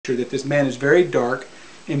that this man is very dark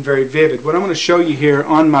and very vivid. What I'm going to show you here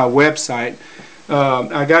on my website,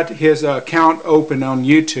 I got his account open on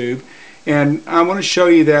YouTube, and I want to show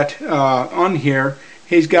you that on here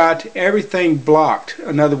he's got everything blocked.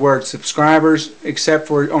 In other words, subscribers, except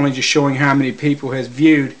for only just showing how many people has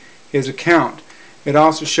viewed his account. It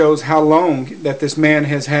also shows how long that this man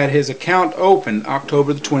has had his account open,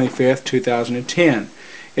 October the 25th, 2010.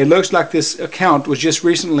 It looks like this account was just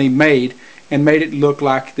recently made and made it look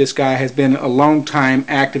like this guy has been a long time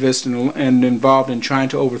activist and involved in trying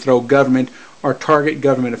to overthrow government or target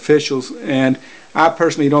government officials. And I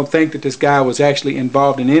personally don't think that this guy was actually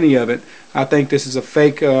involved in any of it. I think this is a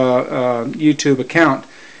fake YouTube account.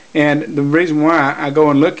 And the reason why I go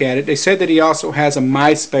and look at it, they said that he also has a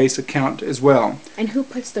MySpace account as well. And who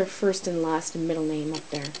puts their first and last and middle name up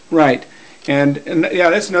there? Right. And yeah,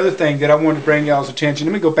 that's another thing that I wanted to bring y'all's attention.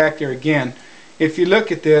 Let me go back there again. If you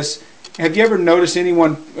look at this, have you ever noticed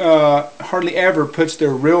anyone hardly ever puts their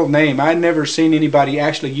real name? I've never seen anybody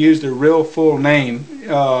actually use their real full name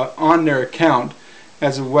on their account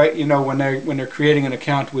as a way, you know, when they're creating an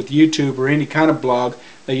account with YouTube or any kind of blog,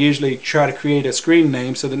 they usually try to create a screen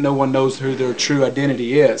name so that no one knows who their true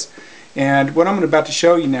identity is. And what I'm about to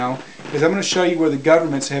show you now is I'm going to show you where the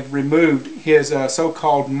governments have removed his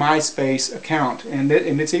so-called MySpace account, and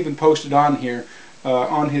it's even posted on here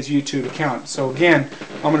on his YouTube account. So again,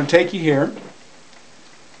 I'm going to take you here,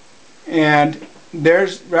 and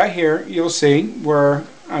there's right here you'll see where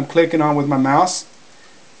I'm clicking on with my mouse.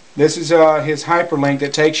 This is his hyperlink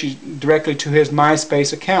that takes you directly to his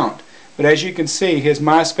MySpace account. But as you can see, his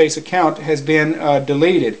MySpace account has been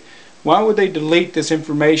deleted. Why would they delete this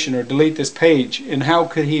information or delete this page? And how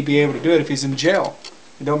could he be able to do it if he's in jail?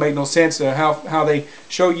 It don't make no sense how they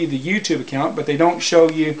show you the YouTube account, but they don't show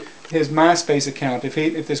you his MySpace account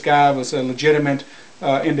if this guy was a legitimate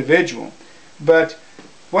individual. But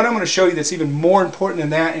what I'm going to show you that's even more important than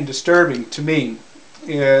that and disturbing to me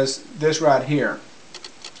is this right here.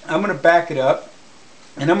 I'm going to back it up,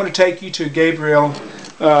 and I'm going to take you to Gabriel's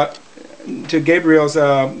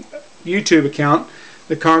YouTube account,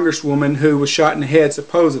 the congresswoman who was shot in the head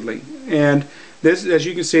supposedly. And this, as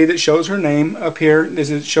you can see, that shows her name up here.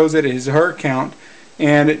 Shows that it is her account,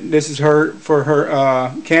 and this is her for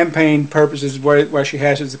her campaign purposes where she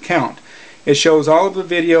has his account. It shows all of the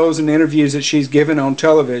videos and interviews that she's given on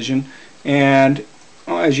television, and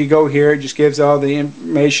as you go here, it just gives all the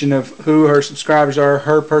information of who her subscribers are,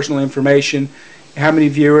 her personal information, how many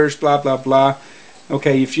viewers, blah blah blah.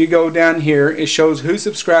 Okay, if you go down here, it shows who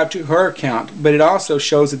subscribed to her account, but it also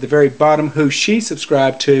shows at the very bottom who she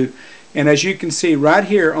subscribed to. And as you can see right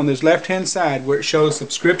here on this left hand side where it shows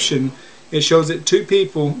subscription, it shows that 2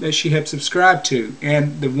 people that she had subscribed to,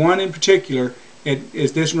 and the one in particular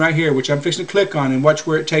is this one right here, which I'm fixing to click on, and watch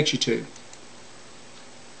where it takes you to.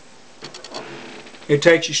 It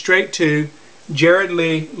takes you straight to Jared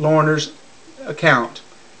Lee Loughners' account.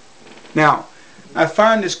 Now, I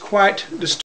find this quite disturbing.